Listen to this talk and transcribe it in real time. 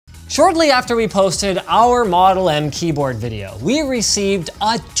Shortly after we posted our Model M keyboard video, we received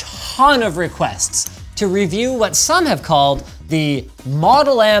a ton of requests to review what some have called the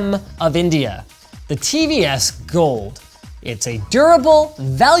Model M of India, the TVS Gold. It's a durable,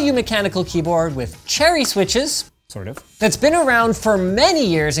 value mechanical keyboard with cherry switches, sort of, that's been around for many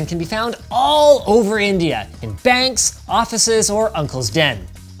years and can be found all over India, in banks, offices, or uncle's den.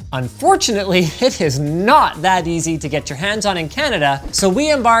 Unfortunately, it is not that easy to get your hands on in Canada, so we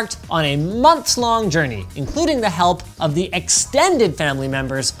embarked on a months-long journey, including the help of the extended family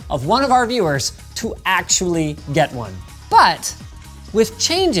members of one of our viewers to actually get one. But with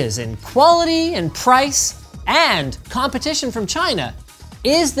changes in quality and price and competition from China,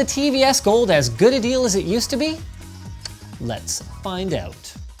 is the TVS Gold as good a deal as it used to be? Let's find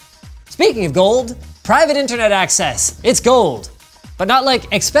out. Speaking of gold, private internet access, it's gold. But not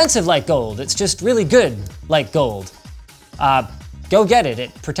like expensive like gold, it's just really good like gold. Go get it,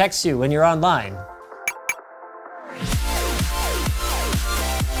 it protects you when you're online.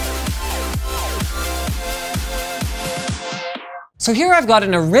 So here I've got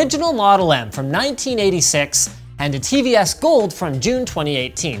an original Model M from 1986 and a TVS Gold from June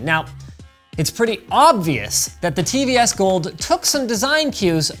 2018. Now, it's pretty obvious that the TVS Gold took some design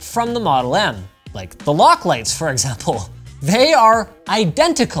cues from the Model M, like the lock lights, for example. They are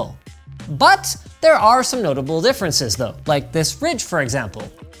identical, but there are some notable differences though, like this ridge, for example,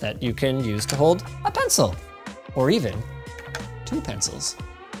 that you can use to hold a pencil, or even 2 pencils.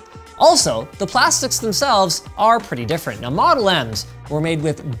 Also, the plastics themselves are pretty different. Now, Model M's were made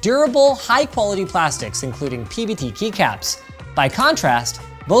with durable, high-quality plastics, including PBT keycaps. By contrast,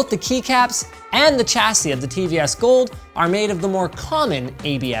 both the keycaps and the chassis of the TVS Gold are made of the more common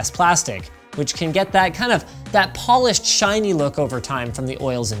ABS plastic, which can get that that polished, shiny look over time from the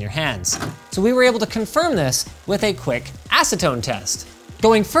oils in your hands. So we were able to confirm this with a quick acetone test.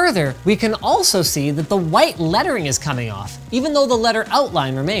 Going further, we can also see that the white lettering is coming off, even though the letter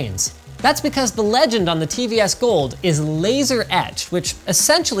outline remains. That's because the legend on the TVS Gold is laser etched, which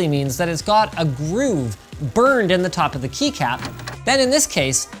essentially means that it's got a groove burned in the top of the keycap. Then in this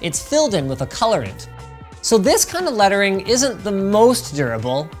case, it's filled in with a colorant. So this kind of lettering isn't the most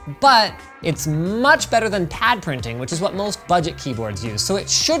durable, but it's much better than pad printing, which is what most budget keyboards use, so it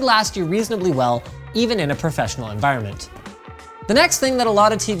should last you reasonably well, even in a professional environment. The next thing that a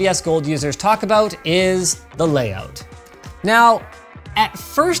lot of TVS Gold users talk about is the layout. Now, at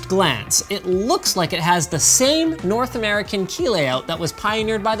first glance, it looks like it has the same North American key layout that was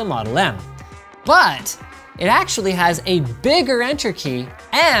pioneered by the Model M, but it actually has a bigger enter key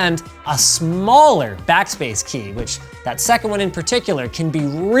and a smaller backspace key, which that second one in particular can be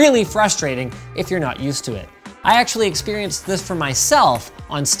really frustrating if you're not used to it. I actually experienced this for myself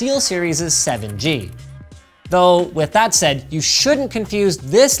on SteelSeries' 7G. Though, with that said, you shouldn't confuse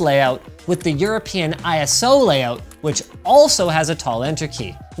this layout with the European ISO layout, which also has a tall enter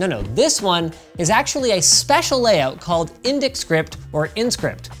key. No, this one is actually a special layout called Indic Script or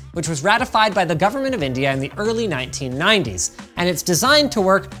InScript, which was ratified by the government of India in the early 1990s, and it's designed to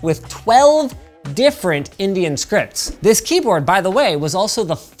work with 12 different Indian scripts. This keyboard, by the way, was also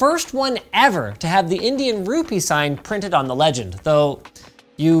the first one ever to have the Indian rupee sign printed on the legend, though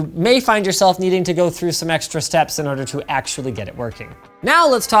you may find yourself needing to go through some extra steps in order to actually get it working. Now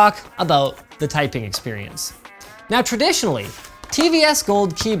let's talk about the typing experience. Now traditionally, TVS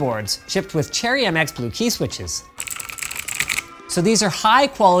Gold keyboards shipped with Cherry MX Blue key switches. So these are high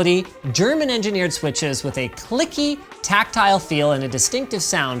quality, German engineered switches with a clicky, tactile feel and a distinctive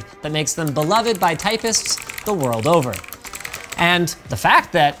sound that makes them beloved by typists the world over. And the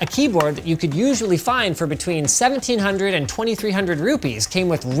fact that a keyboard that you could usually find for between 1,700 and 2,300 rupees came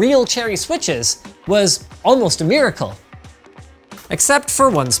with real cherry switches was almost a miracle. Except for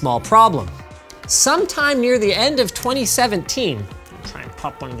one small problem. Sometime near the end of 2017, I'll try and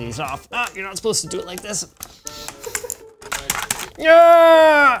pop one of these off. You're not supposed to do it like this.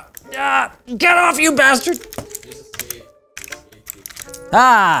 Yeah! Get off, you bastard!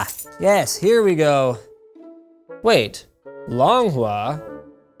 Yes, here we go. Wait, Longhua?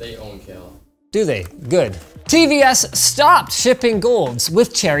 They own Cal. Do they? Good. TVS stopped shipping Golds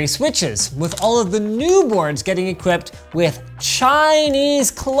with cherry switches, with all of the new boards getting equipped with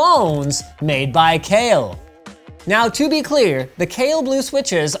Chinese clones made by Kale. Now, to be clear, the Kale Blue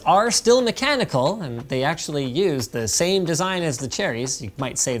switches are still mechanical, and they actually use the same design as the cherries. You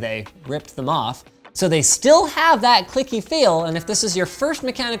might say they ripped them off. So they still have that clicky feel, and if this is your first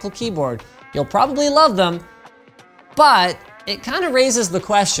mechanical keyboard, you'll probably love them. But it kind of raises the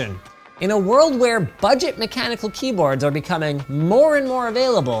question, in a world where budget mechanical keyboards are becoming more and more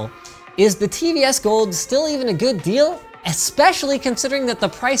available, is the TVS Gold still even a good deal? especially considering that the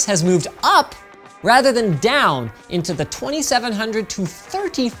price has moved up rather than down into the 2,700 to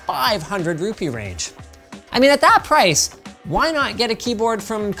 3,500 rupee range. I mean, at that price, why not get a keyboard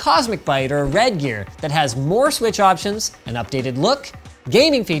from Cosmic Byte or Red Gear that has more switch options, an updated look,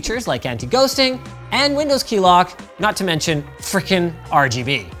 gaming features like anti-ghosting, and Windows key lock, not to mention frickin'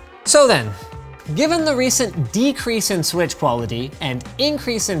 RGB. So then, given the recent decrease in switch quality and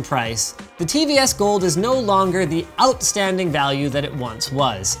increase in price, the TVS Gold is no longer the outstanding value that it once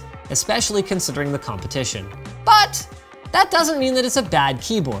was, especially considering the competition. But that doesn't mean that it's a bad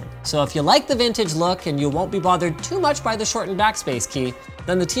keyboard. So if you like the vintage look and you won't be bothered too much by the shortened backspace key,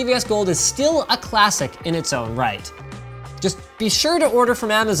 then the TVS Gold is still a classic in its own right. Just be sure to order from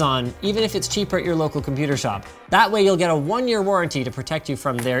Amazon, even if it's cheaper at your local computer shop. That way you'll get a 1-year warranty to protect you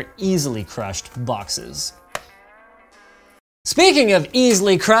from their easily crushed boxes. Speaking of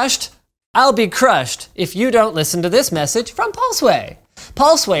easily crushed, I'll be crushed if you don't listen to this message from Pulseway.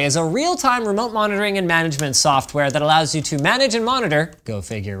 Pulseway is a real-time remote monitoring and management software that allows you to manage and monitor, go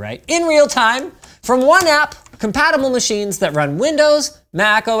figure, right, in real time, from one app, compatible machines that run Windows,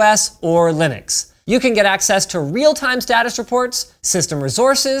 Mac OS, or Linux. You can get access to real-time status reports, system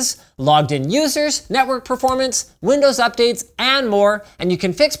resources, logged-in users, network performance, Windows updates, and more, and you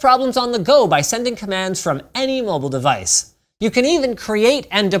can fix problems on the go by sending commands from any mobile device. You can even create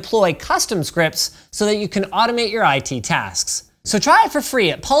and deploy custom scripts so that you can automate your IT tasks. So try it for free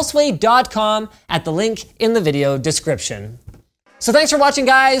at pulseway.com at the link in the video description. So thanks for watching,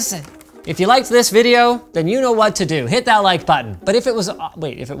 guys. If you liked this video, then you know what to do. Hit that like button. But if it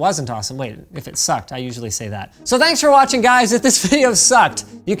wasn't awesome, if it sucked, I usually say that. So thanks for watching, guys. If this video sucked,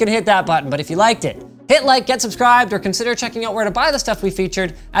 you can hit that button. But if you liked it, hit like, get subscribed, or consider checking out where to buy the stuff we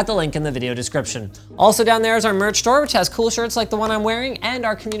featured at the link in the video description. Also down there is our merch store, which has cool shirts like the one I'm wearing, and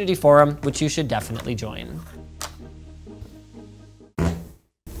our community forum, which you should definitely join.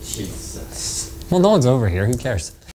 Jesus. Well, no one's over here, who cares?